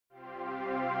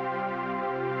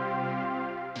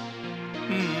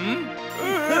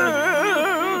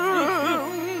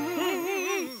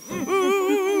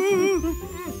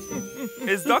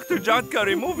Is Dr. Jhatka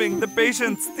removing the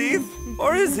patient's teeth?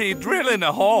 Or is he drilling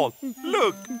a hole?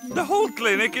 Look, the whole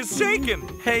clinic is shaking.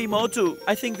 Hey, Motu,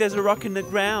 I think there's a rock in the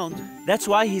ground. That's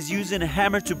why he's using a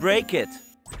hammer to break it.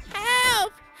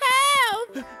 Help!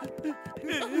 Help!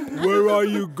 Where are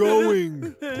you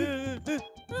going?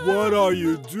 What are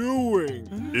you doing?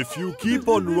 If you keep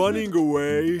on running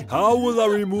away, how will I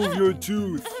remove your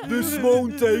tooth? This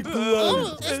won't take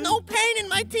long. There's no pain in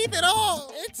my teeth at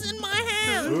all. It's in my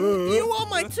hand. You want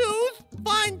my tooth?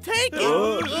 Fine, take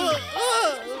it.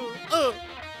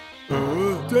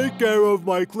 Take care of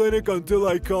my clinic until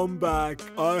I come back.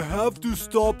 I have to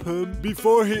stop him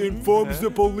before he informs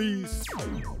the police.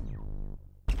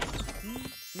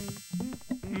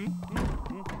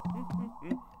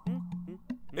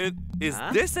 Is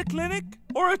this a clinic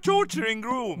or a torturing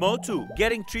room? Motu,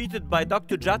 getting treated by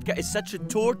Dr. Jhatka is such a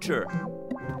torture.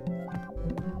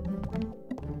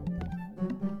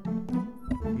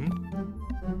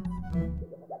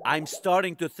 I'm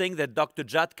starting to think that Dr.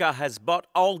 Jhatka has bought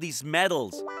all these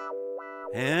medals.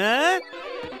 Huh?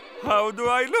 How do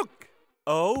I look?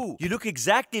 Oh, you look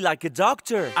exactly like a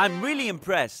doctor. I'm really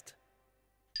impressed.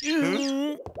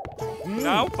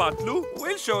 Now, Patlu,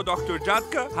 we'll show Dr.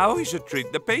 Jhatka how he should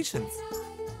treat the patients.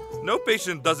 No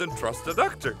patient doesn't trust a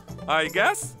doctor. I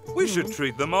guess we should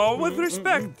treat them all with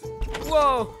respect.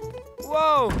 Whoa!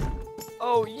 Whoa!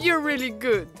 Oh, you're really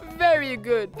good. Very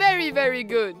good. Very, very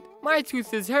good. My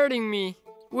tooth is hurting me.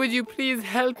 Would you please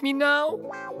help me now?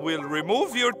 We'll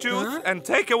remove your tooth and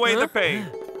take away the pain.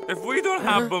 If we don't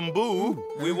have bamboo,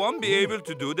 we won't be able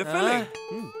to do the filling.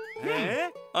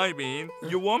 I mean,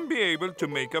 you won't be able to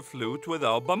make a flute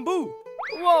without bamboo.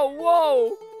 Whoa,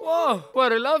 whoa, whoa.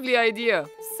 What a lovely idea.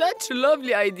 Such a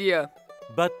lovely idea.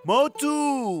 But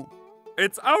Motu!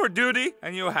 It's our duty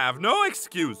and you have no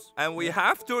excuse. And we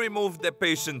have to remove the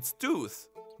patient's tooth.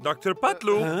 Dr.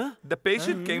 Patlu, the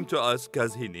patient came to us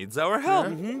because he needs our help.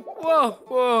 Whoa,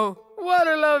 whoa. What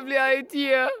a lovely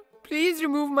idea. Please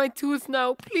remove my tooth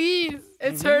now, please.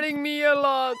 It's hurting me a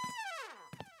lot.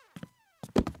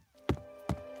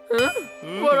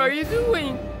 What are you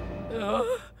doing?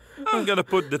 I'm gonna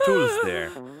put the tools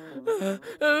there.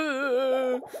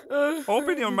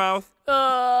 Open your mouth.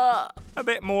 A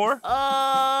bit more.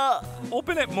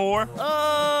 Open it more.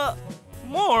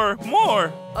 More.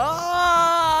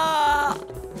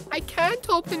 I can't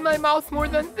open my mouth more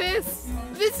than this.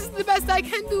 This is the best I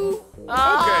can do.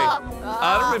 Okay,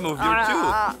 I'll remove your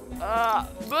tooth.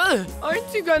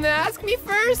 Aren't you gonna ask me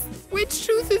first? Which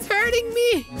tooth is hurting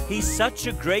me? He's such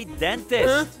a great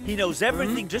dentist. He knows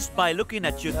everything just by looking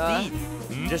at your teeth.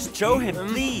 Just show him,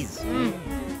 please.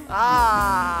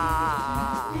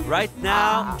 Right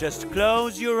now, just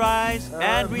close your eyes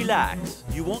and relax.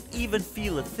 You won't even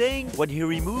feel a thing when he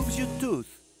removes your tooth.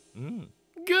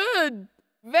 Good.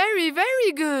 Very,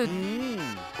 very good.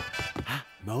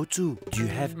 Motu, do you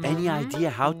have any idea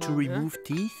how to remove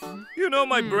teeth? You know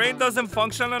my brain doesn't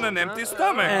function on an empty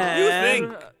stomach. You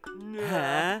think.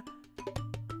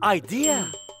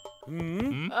 Idea.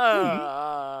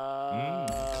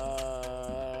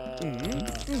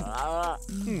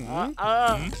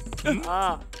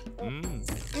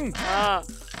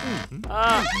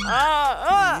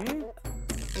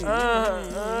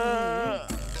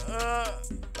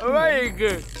 Very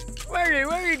good. Very,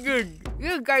 very good.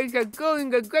 You guys are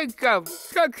doing a great job.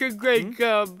 Such a great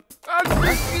job.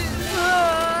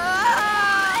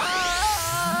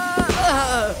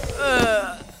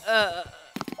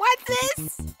 What's this?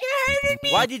 You're hurting me.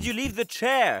 Why did you leave the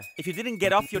chair? If you didn't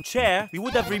get off your chair, we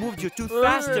would have removed your tooth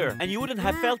faster, and you wouldn't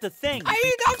have felt a thing. Are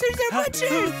you doctors or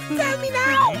butchers? Tell me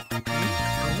now.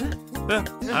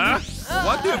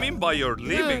 What do you mean by you're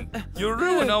leaving? You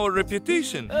ruin our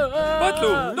reputation.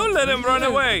 Patlu, don't let him run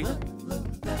away.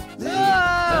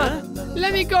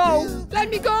 Let me go. Let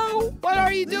me go. What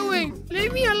are you doing?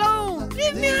 Leave me alone.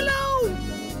 Leave me alone.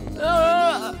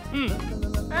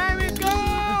 Let me go.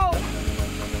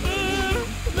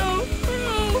 No.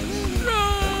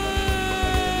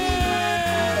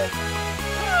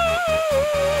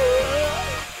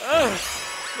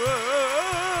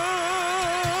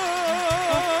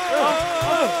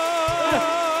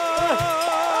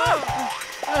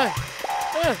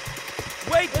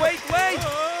 Wait!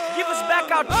 Give us back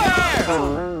our chair!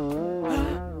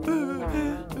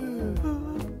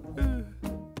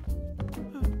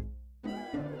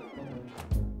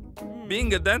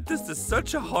 Being a dentist is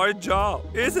such a hard job,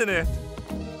 isn't it?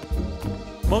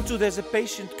 Motu, there's a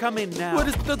patient coming now. What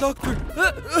is the doctor?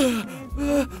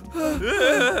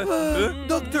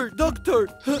 Doctor!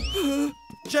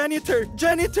 Janitor!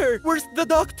 Janitor! Where's the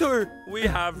doctor? We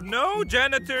have no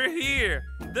janitor here.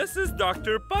 This is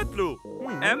Dr. Patlu.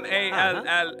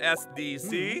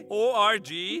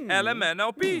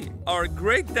 MALLSDCORGLMNOP. Our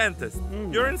great dentist.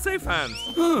 You're in safe hands.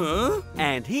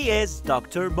 And he is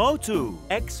Dr. Motu.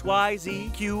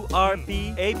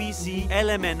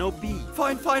 XYZQRPABCLMNOP.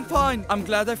 Fine, fine, fine. I'm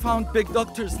glad I found big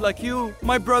doctors like you.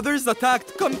 My brother's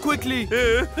attacked. Come quickly.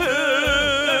 Who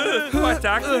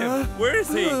attacked him? Where is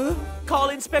he? Call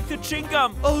Inspector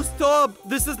Chingam. Oh, stop!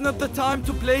 This is not the time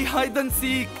to play hide and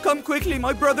seek. Come quickly,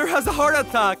 my brother has a heart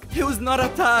attack. He was not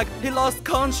attacked. He lost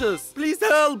conscious. Please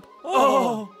help.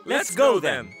 Oh, let's go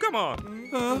then. Come on.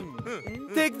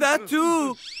 Take that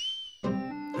too.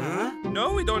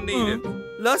 No, we don't need it.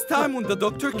 Last time when the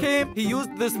doctor came, he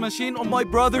used this machine on my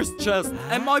brother's chest,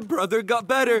 and my brother got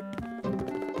better.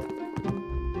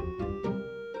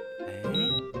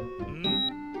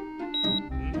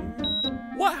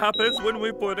 What happens when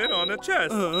we put it on a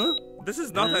chest? This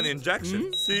is not an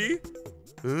injection. See?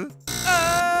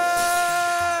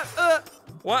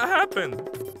 What happened?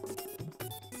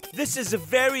 This is a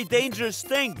very dangerous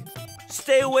thing.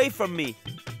 Stay away from me.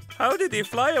 How did he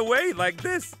fly away like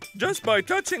this? Just by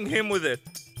touching him with it.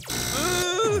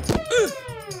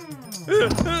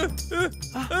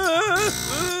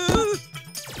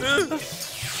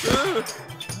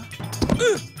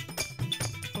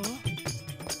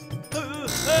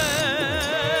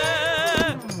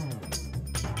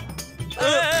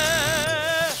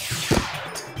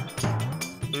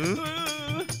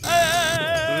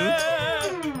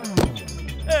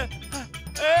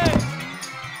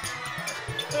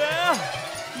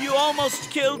 You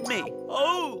almost killed me.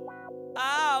 Oh,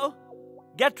 ow.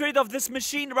 Get rid of this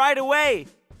machine right away.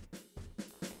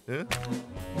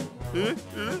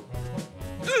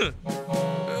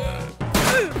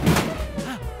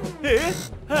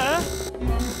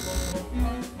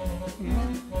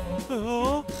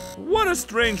 What a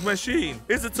strange machine.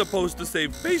 Is it supposed to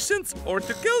save patients or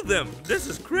to kill them? This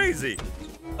is crazy.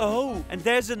 Oh, and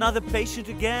there's another patient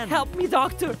again. Help me,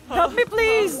 doctor! Help me,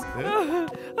 please!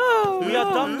 We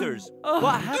are doctors.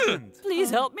 What happened? Please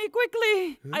help me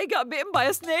quickly! I got bitten by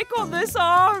a snake on this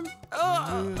arm!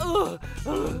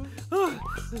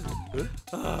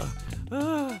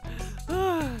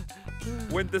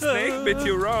 When the snake bit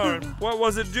your arm, what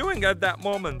was it doing at that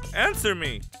moment? Answer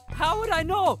me. How would I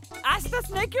know? Ask the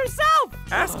snake yourself!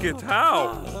 Ask it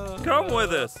how. Come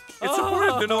with us. It's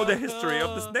important to know the history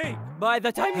of the snake. By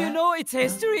the time you know its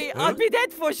history, I'll be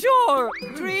dead for sure!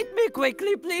 Treat me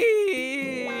quickly,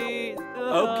 please!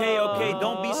 Okay,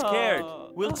 don't be scared.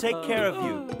 We'll take care of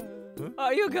you.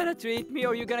 Are you gonna treat me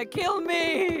or are you gonna kill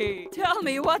me? Tell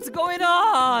me what's going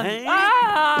on! Hey?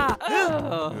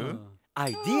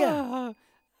 Idea.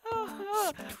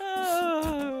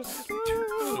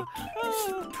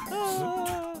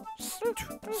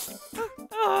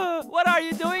 What are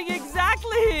you doing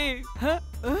exactly?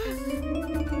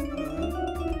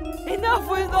 Enough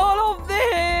with all of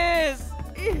this!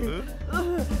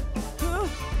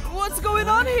 What's going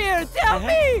on here? Tell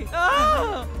me!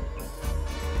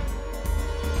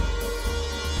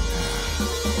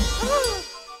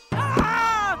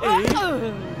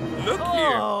 Look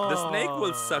here. The snake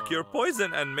will suck your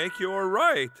poison and make you all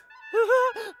right.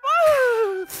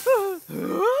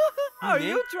 Are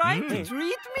you trying to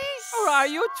treat me? Or are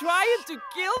you trying to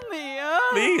kill me?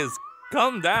 Please,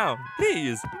 calm down.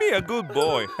 Please, be a good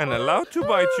boy and allow to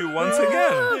bite you once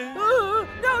again. No!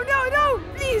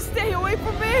 Please stay away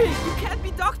from me! You can't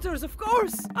be doctors, of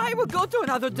course. I will go to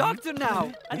another doctor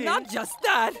now. And not just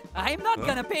that, I'm not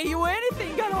gonna pay you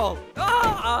anything at all.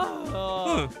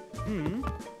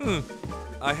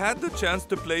 I had the chance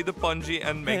to play the punji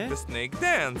and make the snake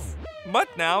dance.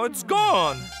 But now it's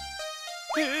gone.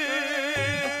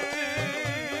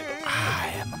 I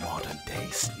am a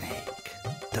modern-day snake.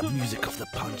 The music of the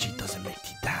punji doesn't make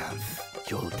you dance.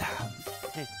 You'll dance.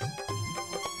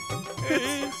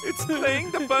 It's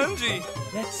playing the bungee.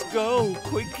 Let's go,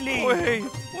 quickly. Wait,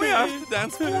 we have to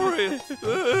dance for it.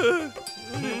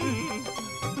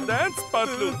 Dance,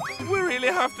 Patlu. We really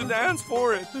have to dance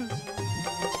for it.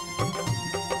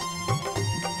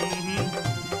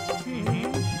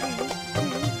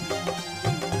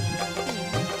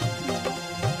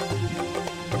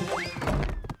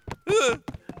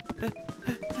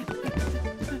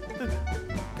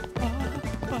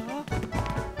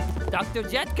 Dr.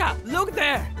 Jhatka, look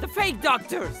there! The fake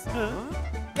doctors!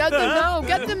 Get them now!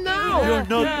 Get them now! They're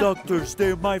not doctors,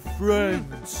 they're my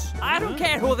friends. I don't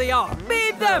care who they are!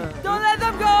 Beat them! Don't let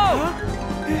them go!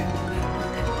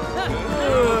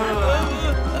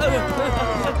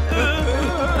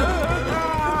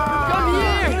 Come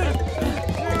here!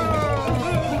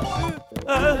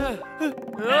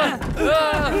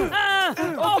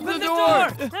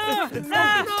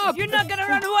 Ah, you're not gonna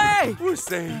run away! We're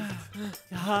safe.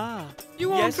 Ah, You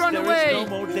won't yes, run there away. is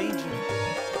no more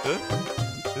danger.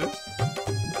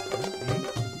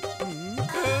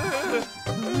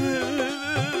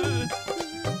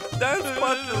 Dance,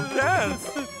 Patlu, dance.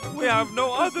 We have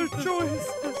no other choice.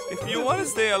 If you want to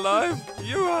stay alive,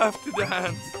 you have to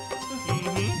dance.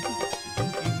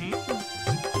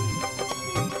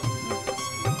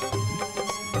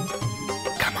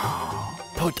 Come on,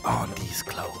 put on these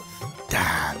clothes.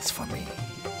 Dance for me.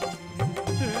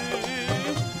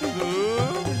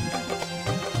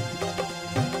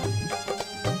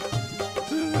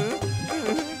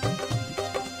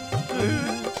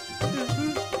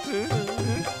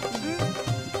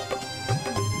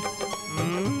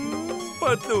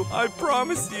 Patlu, I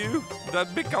promise you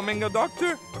that becoming a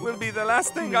doctor will be the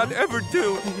last thing I'd ever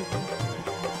do.